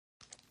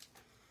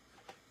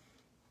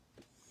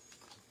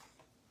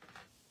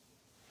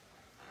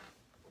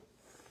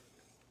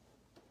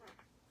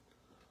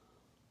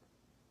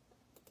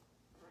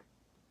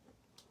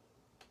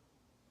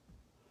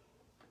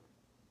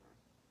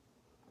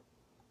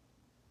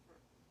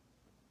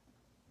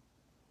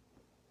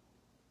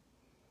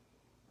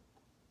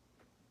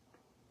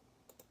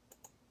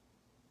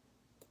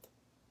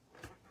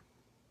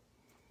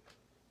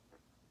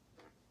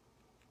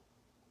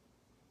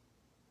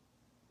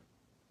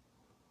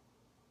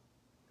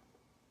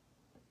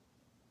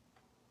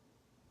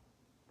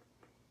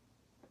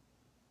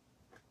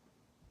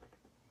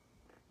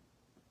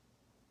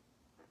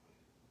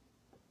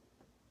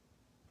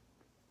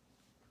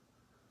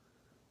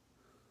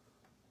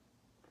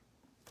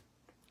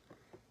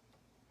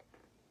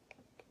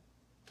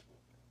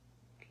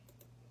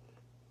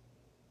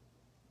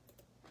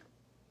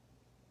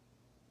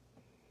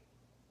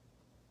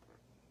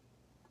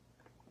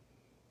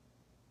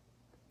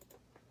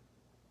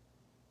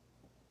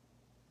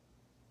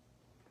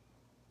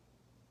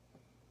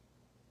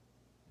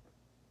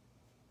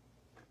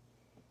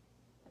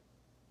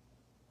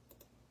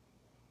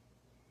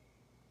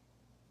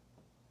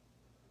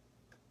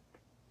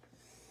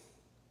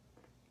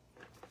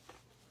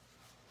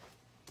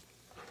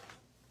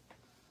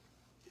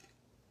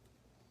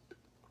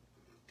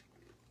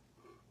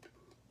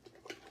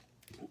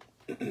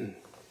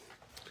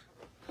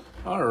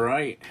All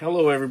right.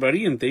 Hello,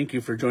 everybody, and thank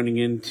you for joining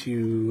in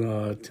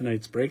to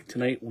tonight's break.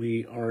 Tonight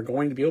we are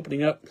going to be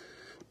opening up,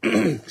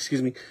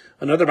 excuse me,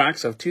 another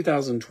box of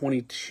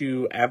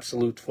 2022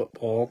 Absolute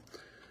Football,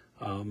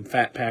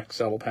 fat packs,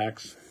 double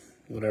packs,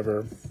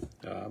 whatever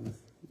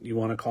you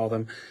want to call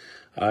them.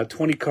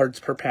 20 cards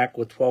per pack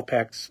with 12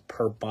 packs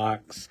per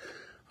box.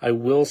 I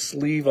will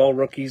sleeve all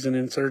rookies and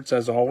inserts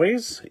as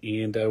always,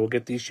 and I will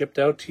get these shipped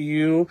out to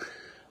you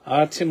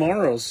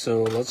tomorrow.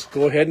 So let's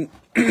go ahead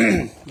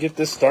and get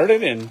this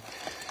started, and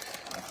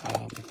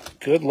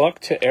good luck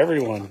to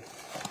everyone.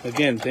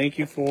 Again, thank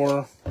you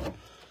for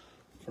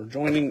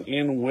joining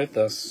in with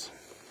us.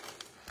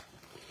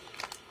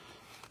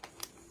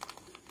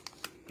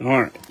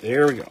 All right,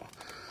 there we go.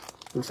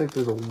 Looks like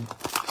there's a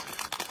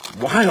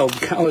wild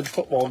college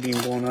football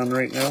game going on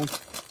right now.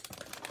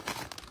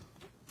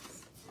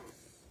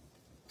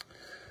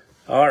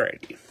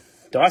 Alrighty.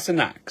 Dawson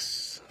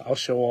Knox. I'll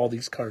show all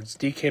these cards.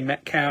 DK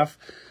Metcalf,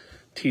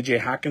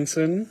 TJ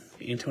Hawkinson,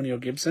 Antonio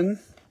Gibson,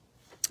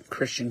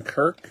 Christian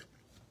Kirk,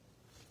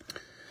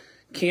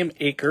 Cam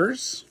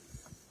Akers,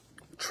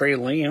 Trey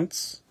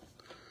Lance,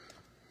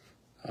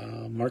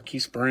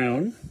 Marquise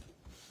Brown,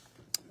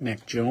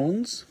 Mac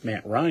Jones,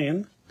 Matt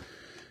Ryan.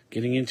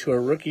 Getting into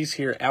our rookies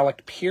here,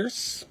 Alec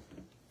Pierce,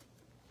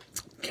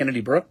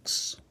 Kennedy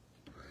Brooks,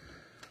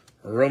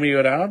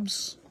 Romeo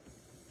Doubs,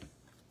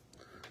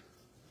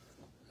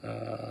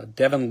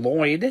 Devin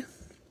Lloyd,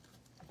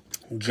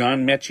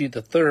 John Mechie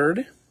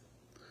III.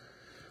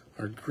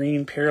 Our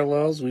green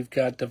parallels, we've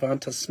got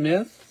Devonta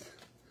Smith,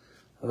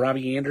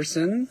 Robbie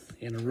Anderson,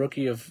 and a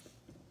rookie of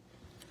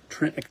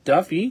Trent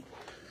McDuffie.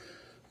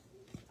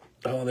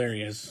 Oh, there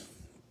he is.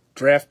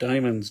 Draft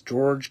Diamonds,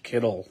 George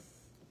Kittle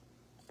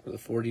for the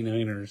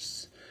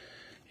 49ers.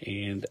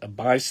 And a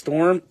buy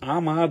storm,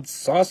 Ahmad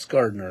Sauce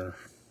Gardner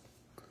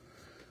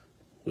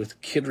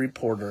with Kid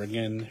Reporter.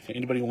 Again, if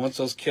anybody wants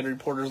those Kid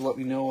Reporters, let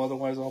me know.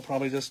 Otherwise, I'll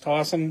probably just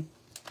toss them.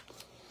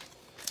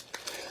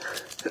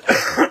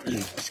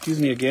 Excuse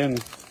me again.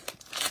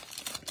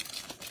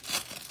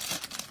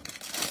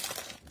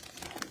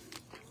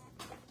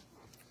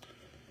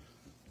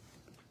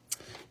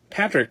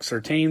 Patrick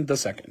Surtain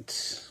II.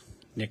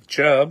 Nick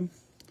Chubb.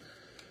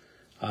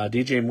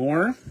 DJ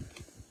Moore.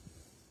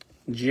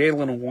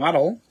 Jalen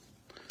Waddle.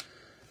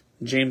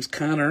 James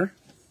Conner.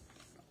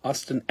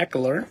 Austin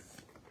Eckler.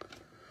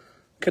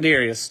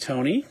 Kadarius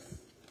Toney,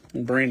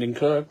 Brandon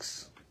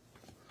Cooks,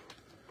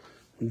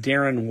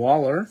 Darren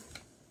Waller,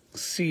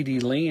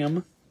 CeeDee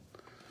Lamb,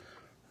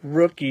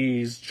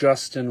 rookies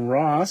Justin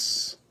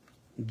Ross,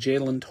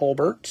 Jalen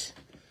Tolbert,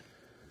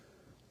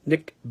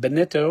 Nick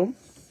Benito,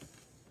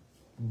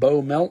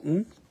 Bo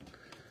Melton,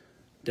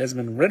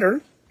 Desmond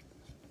Ridder.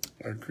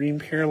 Our green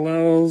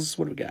parallels,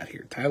 what do we got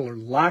here? Tyler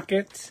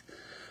Lockett.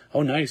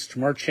 Oh, nice.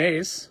 Jamar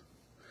Chase.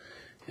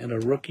 And a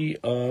rookie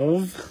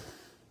of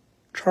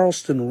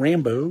Charleston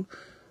Rambo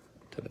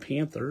to the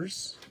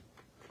Panthers.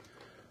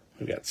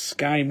 We've got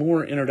Sky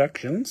Moore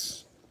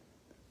introductions.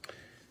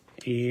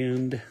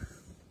 And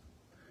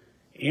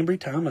Ambry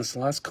Thomas,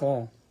 last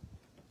call.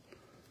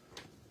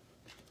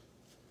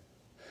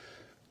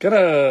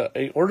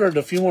 I ordered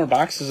a few more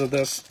boxes of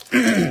this.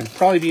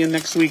 Probably be in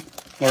next week,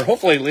 or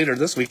hopefully later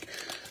this week,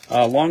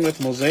 along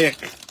with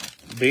Mosaic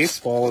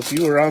Baseball. If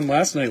you were on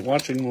last night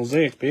watching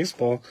Mosaic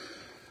Baseball,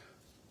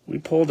 we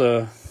pulled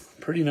a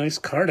pretty nice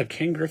card of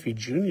Ken Griffey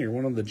Jr.,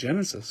 one of the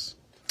Genesis.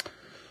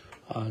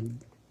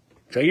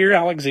 Jair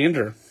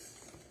Alexander.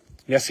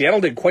 Yeah,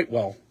 Seattle did quite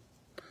well.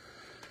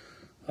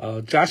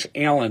 Josh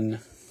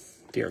Allen,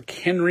 Derrick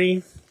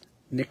Henry,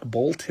 Nick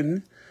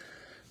Bolton,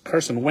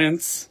 Carson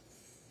Wentz,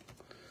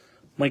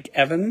 Mike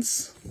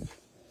Evans,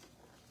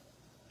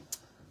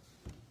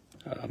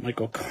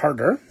 Michael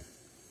Carter,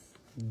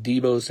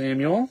 Deebo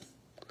Samuel.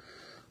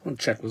 I'll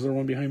check, was there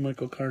one behind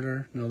Michael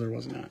Carter? No, there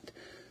was not.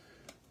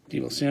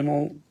 Deebo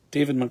Samuel,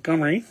 David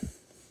Montgomery,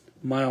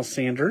 Miles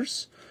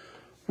Sanders,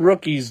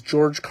 rookies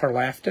George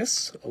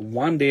Karlaftis,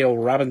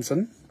 Wan'Dale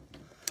Robinson,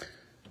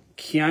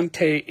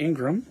 Keontae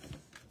Ingram,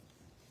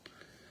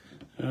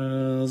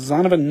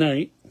 Zonovan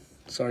Knight.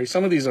 Sorry,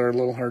 some of these are a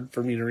little hard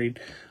for me to read.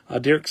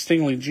 Derek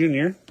Stingley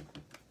Jr.,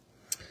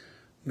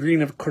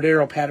 green of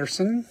Cordero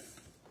Patterson,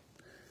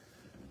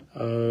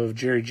 of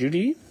Jerry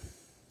Jeudy,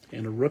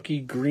 and a rookie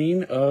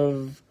green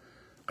of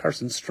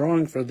Carson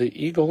Strong for the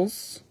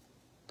Eagles.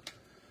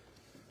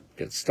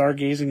 Got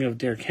Stargazing of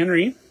Derrick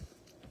Henry.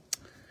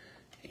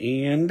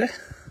 And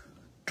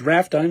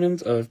Draft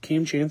Diamonds of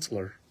Cam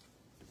Chancellor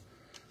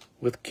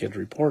with Kid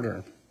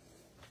Reporter.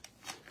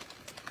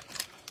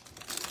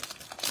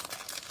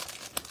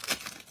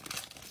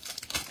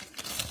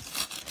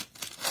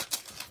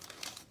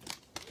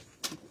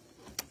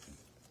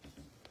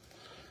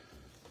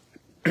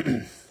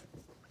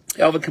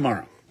 Alvin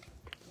Kamara,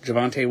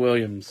 Javonte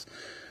Williams,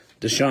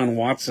 Deshaun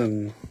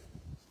Watson,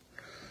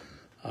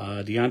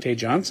 Deontay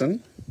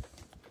Johnson,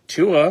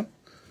 Tua,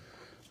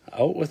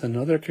 out with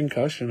another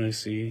concussion, I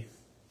see.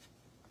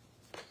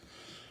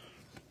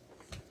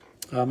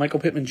 Michael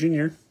Pittman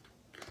Jr.,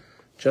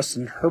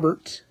 Justin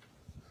Herbert,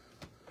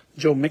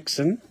 Joe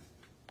Mixon,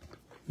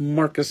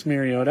 Marcus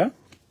Mariota,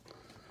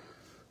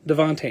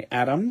 Devontae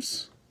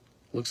Adams.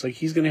 Looks like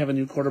he's going to have a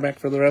new quarterback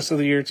for the rest of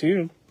the year,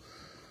 too.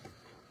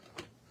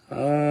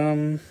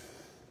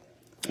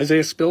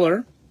 Isaiah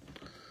Spiller,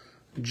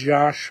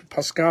 Josh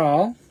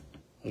Pascal,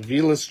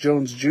 Velus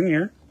Jones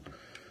Jr.,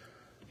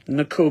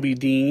 Nakobe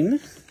Dean,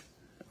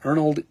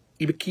 Arnold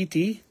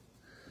Ibikiti.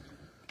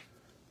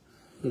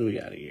 Who do we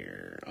got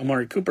here?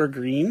 Amari Cooper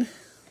green,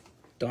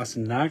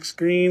 Dawson Knox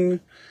green,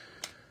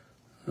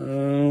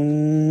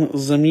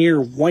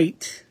 Zamir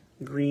White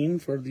green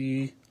for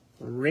the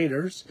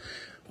Raiders.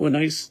 Oh, a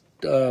nice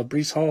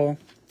Breece Hall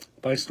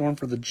by storm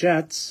for the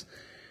Jets.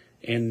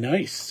 And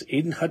nice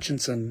Aiden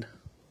Hutchinson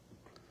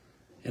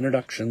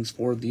introductions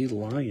for the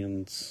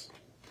Lions.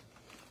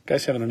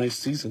 Guys having a nice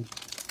season.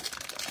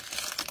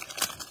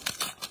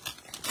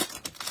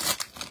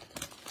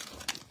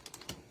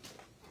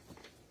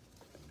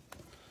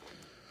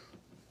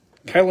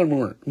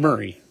 Kyler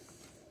Murray,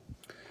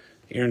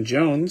 Aaron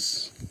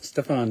Jones,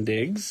 Stephon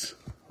Diggs,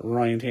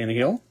 Ryan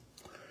Tannehill,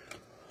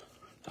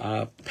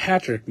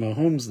 Patrick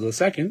Mahomes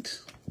II,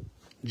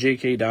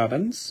 J.K.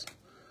 Dobbins,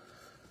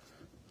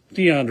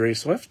 DeAndre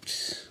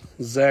Swift,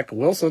 Zach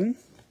Wilson,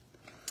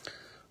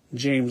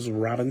 James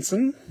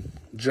Robinson,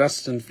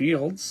 Justin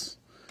Fields,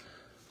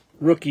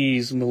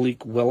 rookies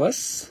Malik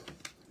Willis,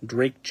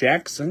 Drake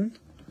Jackson,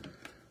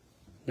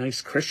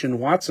 nice Christian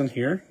Watson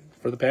here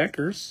for the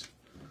Packers.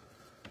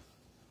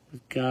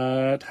 We've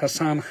got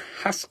Hassan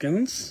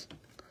Haskins,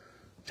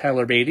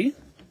 Tyler Beatty,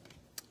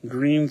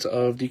 greens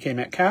of DK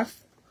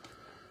Metcalf,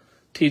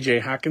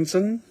 TJ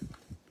Hawkinson,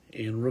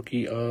 and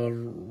rookie of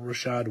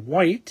Rashad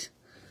White.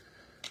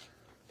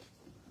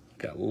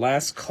 Got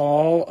last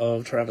call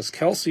of Travis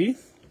Kelce,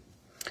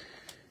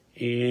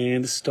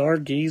 and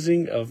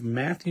stargazing of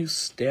Matthew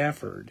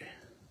Stafford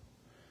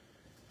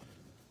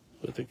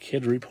with a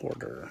kid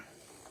reporter.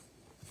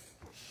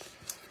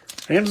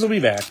 Rams will be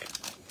back.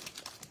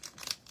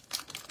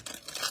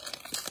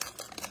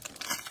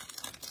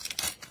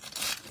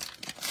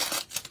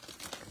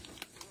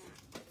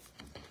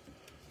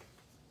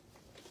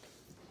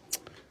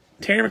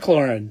 Terry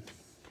McLaurin,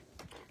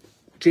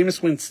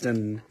 Jameis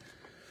Winston,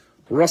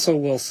 Russell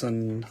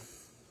Wilson,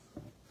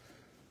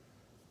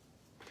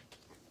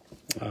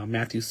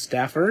 Matthew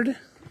Stafford,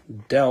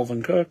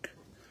 Dalvin Cook,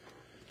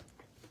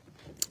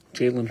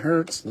 Jalen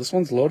Hurts. This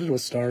one's loaded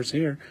with stars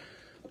here.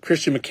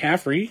 Christian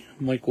McCaffrey,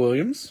 Mike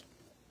Williams,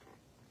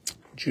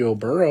 Joe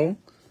Burrow,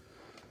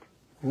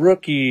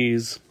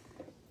 rookies,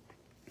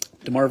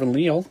 DeMarvin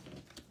Leal,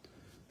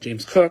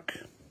 James Cook,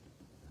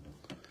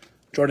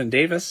 Jordan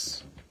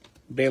Davis,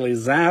 Bailey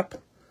Zapp,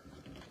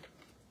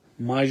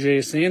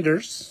 Myjai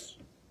Sanders.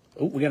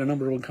 Oh, we got a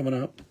number one coming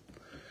up.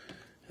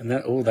 And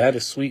that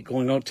is sweet.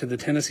 Going out to the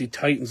Tennessee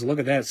Titans. Look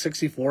at that.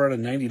 64 out of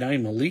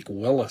 99. Malik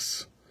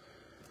Willis.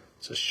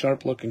 It's a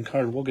sharp-looking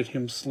card. We'll get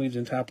him sleeved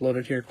and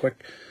top-loaded here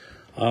quick.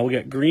 We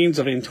got greens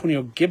of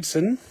Antonio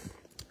Gibson,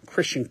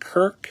 Christian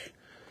Kirk,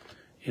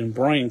 and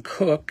Brian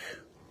Cook.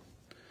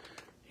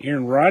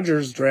 Aaron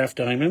Rodgers draft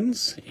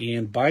diamonds.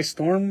 And by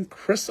storm,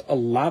 Chris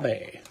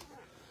Olave.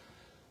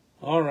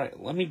 All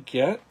right, let me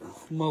get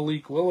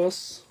Malik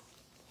Willis.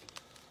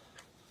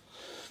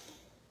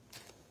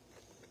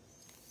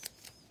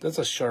 That's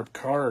a sharp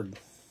card.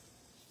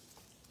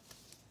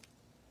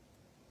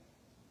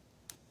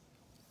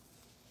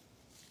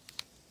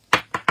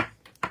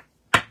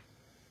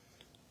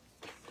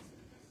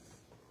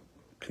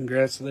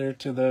 Congrats there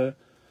to the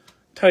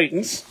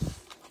Titans.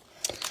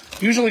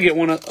 Usually get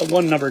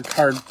one numbered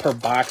card per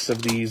box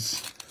of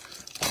these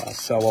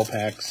cello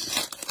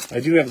packs. I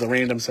do have the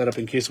random set up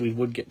in case we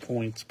would get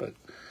points, but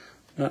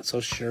not so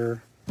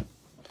sure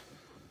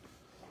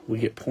we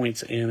get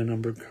points and a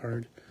numbered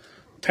card.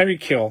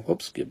 Tyreek Hill.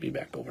 Oops, get me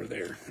back over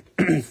there.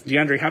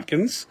 DeAndre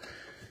Hopkins,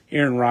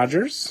 Aaron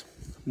Rodgers,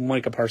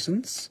 Micah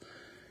Parsons,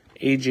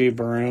 A.J.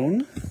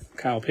 Brown,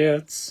 Kyle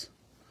Pitts,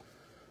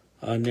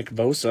 Nick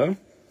Bosa,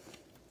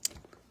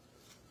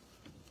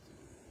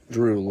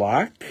 Drew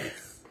Lock,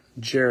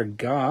 Jared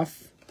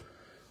Goff,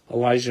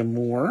 Elijah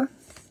Moore.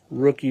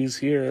 Rookies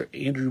here,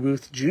 Andrew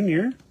Booth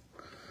Jr.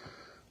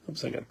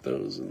 Oops, I got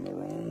those in the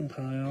wrong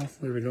pile.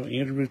 There we go.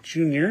 Andrew Booth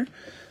Jr.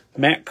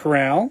 Matt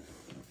Corral,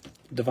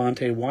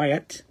 Devontae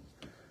Wyatt,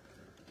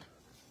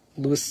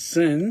 Lewis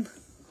Sin,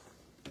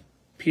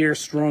 Pierre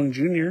Strong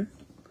Jr.,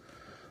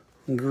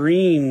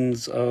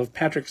 greens of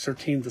Patrick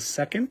Surtain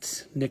II,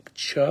 Nick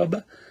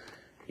Chubb,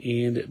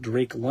 and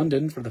Drake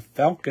London for the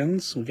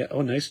Falcons. We got,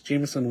 nice,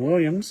 Jameson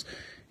Williams.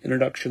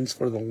 Introductions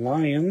for the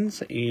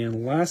Lions.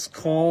 And last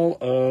call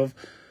of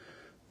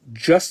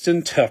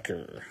Justin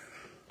Tucker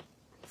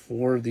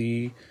for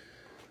the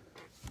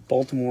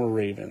Baltimore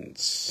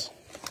Ravens.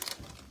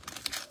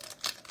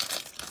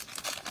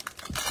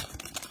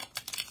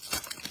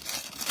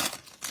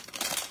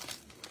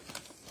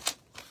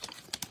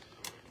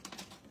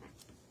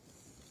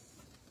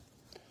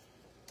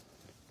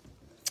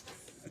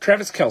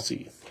 Travis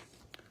Kelce,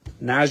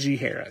 Najee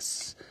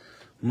Harris,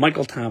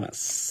 Michael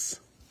Thomas,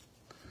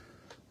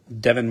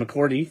 Devin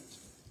McCourty,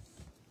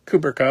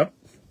 Cooper Kupp,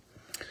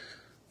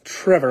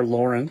 Trevor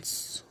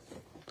Lawrence,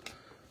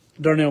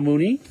 Darnell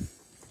Mooney,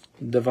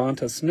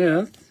 Devonta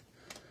Smith,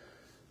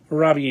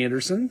 Robbie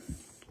Anderson,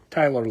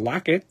 Tyler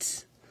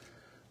Lockett,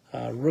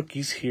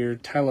 rookies here,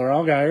 Tyler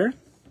Allgeier,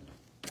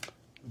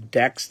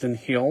 Daxton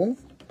Hill,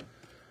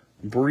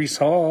 Breece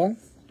Hall,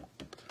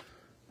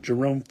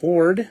 Jerome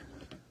Ford,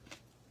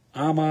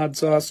 Ahmad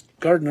Sauce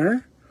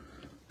Gardner,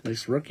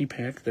 nice rookie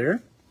pack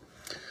there,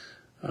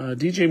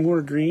 DJ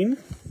Moore green,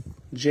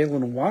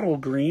 Jalen Waddle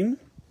green,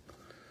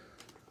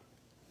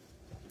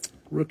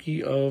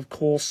 rookie of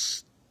Cole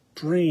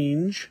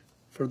Strange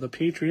for the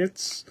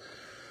Patriots,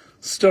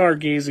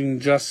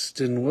 stargazing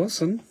Justin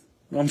Wilson.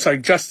 I'm sorry,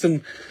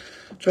 Justin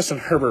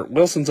Herbert.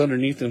 Wilson's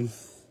underneath him.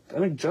 I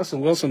think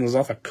Justin Wilson was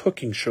off a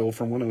cooking show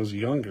from when I was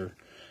younger.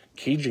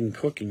 Cajun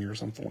Cooking or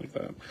something like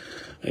that.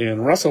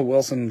 And Russell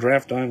Wilson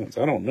Draft Diamonds.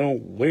 I don't know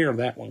where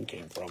that one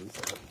came from.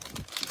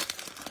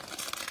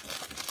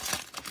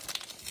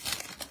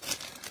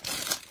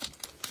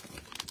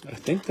 I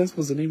think this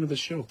was the name of the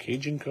show,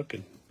 Cajun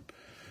Cooking.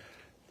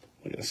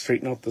 We gotta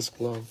straighten out this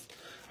glove.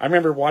 I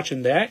remember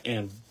watching that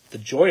and The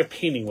Joy of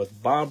Painting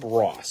with Bob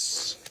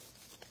Ross.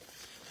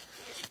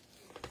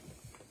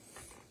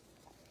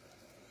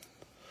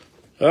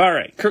 All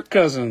right, Kirk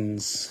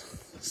Cousins,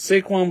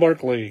 Saquon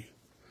Barkley,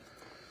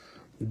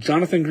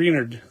 Jonathan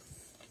Greenard,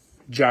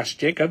 Josh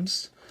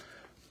Jacobs,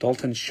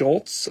 Dalton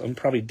Schultz. I'm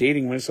probably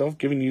dating myself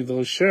giving you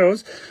those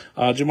shows.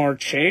 Jamar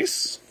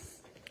Chase,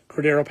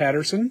 Cordero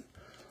Patterson,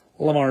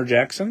 Lamar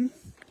Jackson,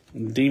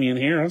 Damian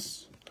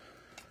Harris,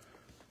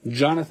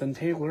 Jonathan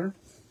Taylor.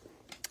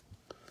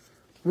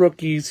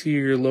 Rookies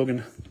here,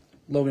 Logan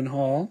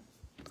Hall.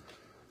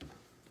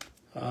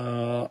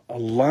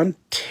 Alante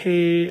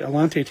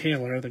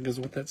Taylor, I think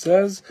is what that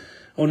says.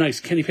 Oh, nice.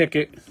 Kenny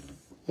Pickett.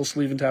 We'll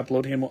sleeve and top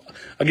load him.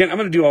 Again, I'm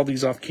going to do all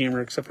these off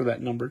camera except for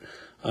that number.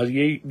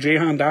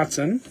 Jahan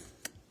Dotson,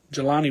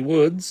 Jelani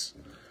Woods,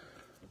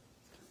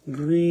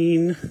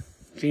 Green,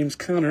 James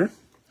Conner,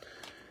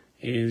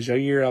 and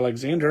Jair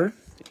Alexander.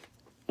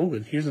 Oh,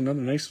 and here's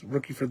another nice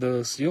rookie for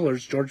the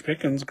Steelers, George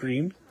Pickens,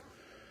 green.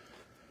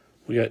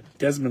 We got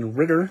Desmond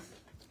Ridder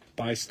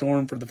by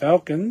Storm for the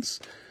Falcons,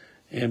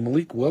 and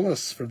Malik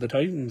Willis for the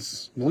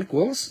Titans. Malik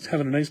Willis is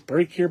having a nice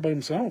break here by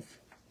himself.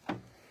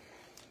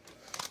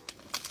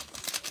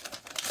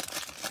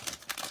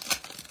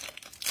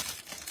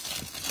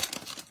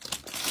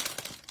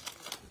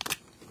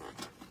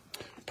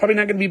 Probably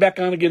not going to be back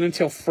on again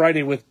until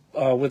Friday with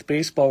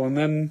baseball, and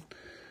then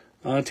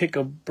take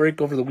a break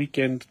over the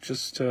weekend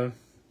just to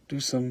do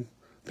some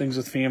things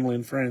with family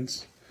and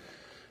friends.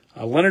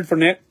 Leonard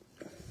Fournette,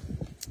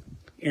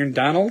 Aaron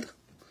Donald,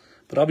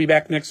 but I'll be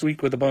back next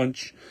week with a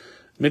bunch.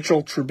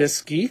 Mitchell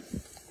Trubisky,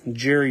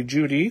 Jerry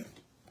Jeudy,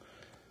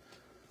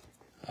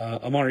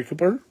 Amari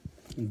Cooper,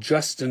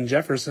 Justin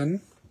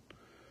Jefferson.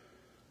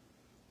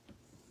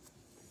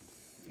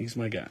 He's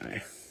my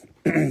guy.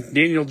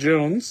 Daniel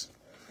Jones,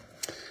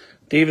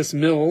 Davis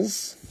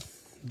Mills,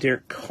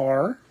 Derek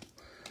Carr,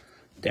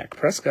 Dak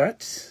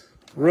Prescott.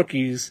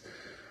 Rookies,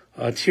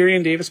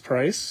 Tyrion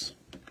Davis-Price,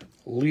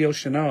 Leo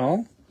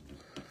Chenal,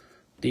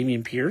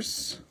 Dameon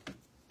Pierce,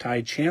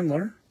 Ty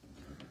Chandler,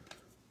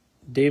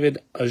 David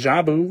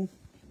Ajabu,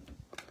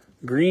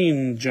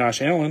 green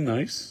Josh Allen,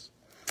 nice,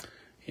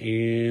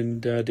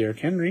 and Derrick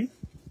Henry,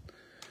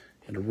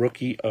 and a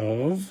rookie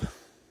of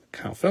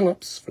Kyle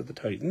Phillips for the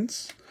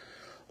Titans.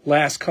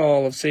 Last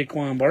call of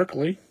Saquon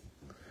Barkley,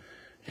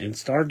 and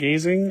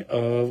stargazing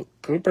of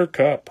Cooper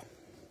Kupp.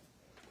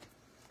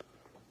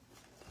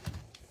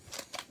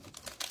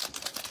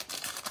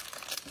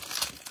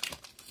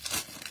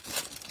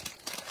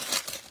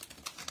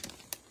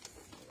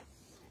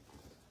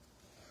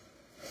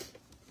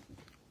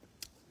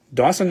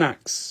 Dawson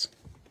Knox,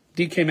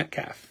 DK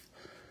Metcalf,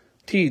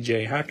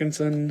 TJ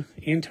Hawkinson,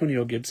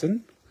 Antonio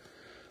Gibson,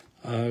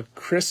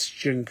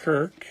 Christian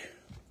Kirk,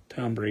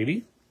 Tom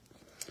Brady,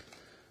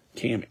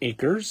 Cam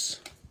Akers,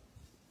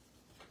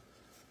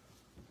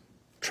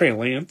 Trey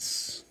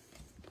Lance,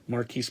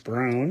 Marquise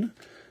Brown,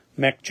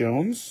 Mac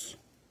Jones,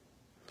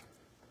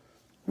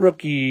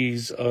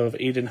 rookies of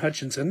Aiden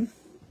Hutchinson,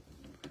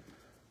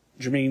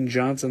 Jermaine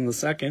Johnson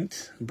II,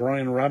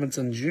 Brian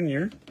Robinson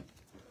Jr.,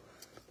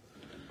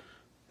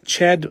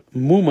 Chad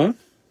Muma,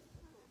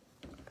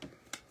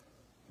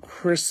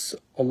 Chris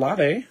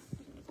Olave,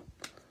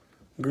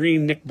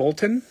 green Nick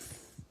Bolton,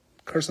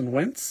 Carson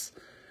Wentz,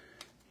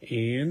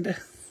 and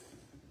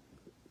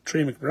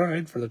Trey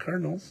McBride for the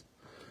Cardinals.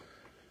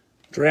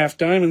 Draft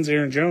Diamonds,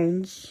 Aaron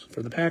Jones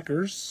for the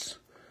Packers.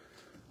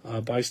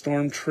 By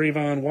Storm,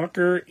 Trayvon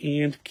Walker,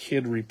 and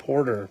Kid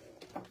Reporter.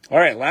 All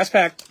right, last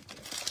pack.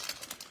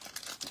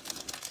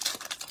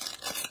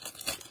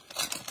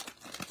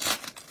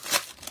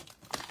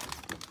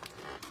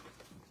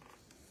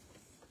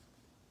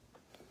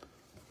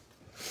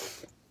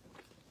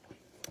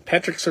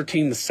 Patrick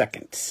Surtain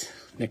II,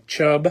 Nick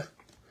Chubb,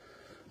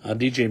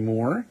 DJ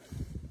Moore,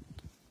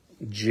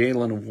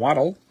 Jalen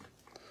Waddle,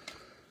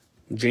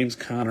 James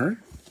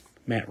Conner,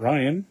 Matt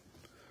Ryan,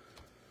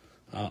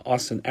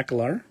 Austin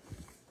Eckler,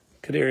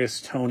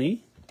 Kadarius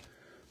Toney,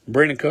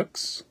 Brandon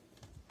Cooks,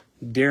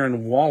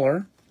 Darren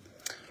Waller.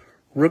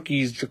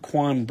 Rookies,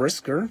 Jaquan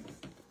Brisker,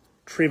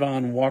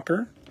 Trayvon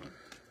Walker,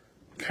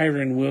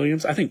 Kyron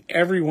Williams. I think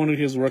every one of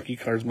his rookie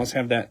cards must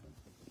have that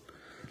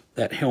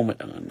helmet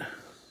on.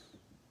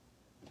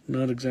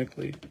 Not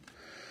exactly.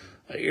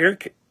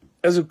 Eric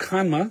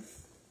Ezukanma.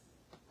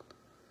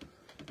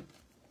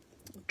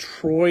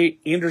 Troy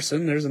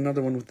Anderson. There's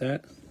another one with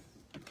that.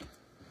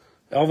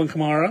 Alvin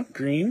Kamara,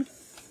 green.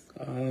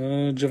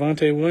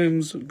 Javonte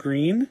Williams,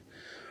 green.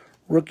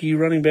 Rookie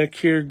running back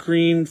here,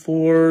 green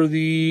for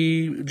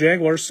the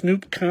Jaguars,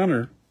 Snoop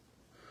Connor.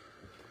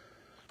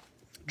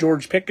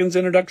 George Pickens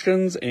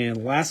introductions,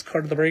 and last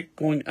card of the break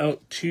going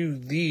out to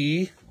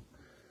the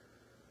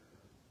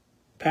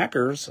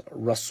Packers,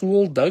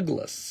 Rasul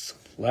Douglas.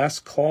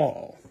 Last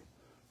call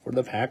for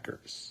the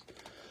Packers.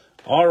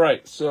 All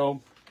right,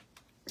 so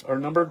our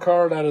numbered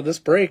card out of this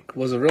break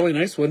was a really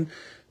nice one.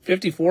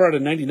 54 out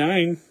of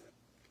 99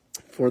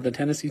 for the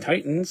Tennessee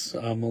Titans.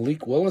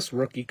 Malik Willis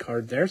rookie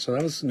card there, so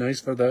that was nice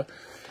for the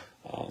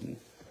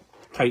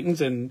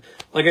Titans. And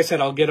like I said,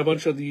 I'll get a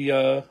bunch of the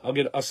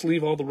I'll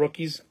sleeve all the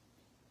rookies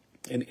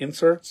and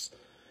inserts,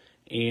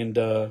 and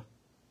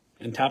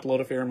top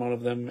load a fair amount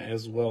of them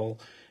as well,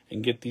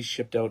 and get these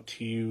shipped out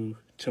to you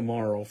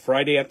tomorrow,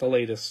 Friday at the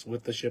latest,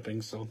 with the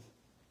shipping. So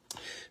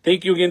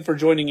thank you again for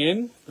joining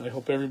in. I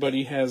hope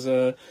everybody has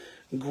a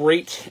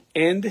great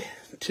end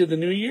to the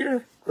new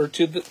year, or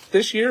to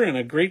this year, and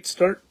a great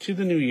start to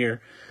the new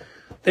year.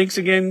 Thanks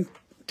again.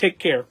 Take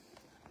care.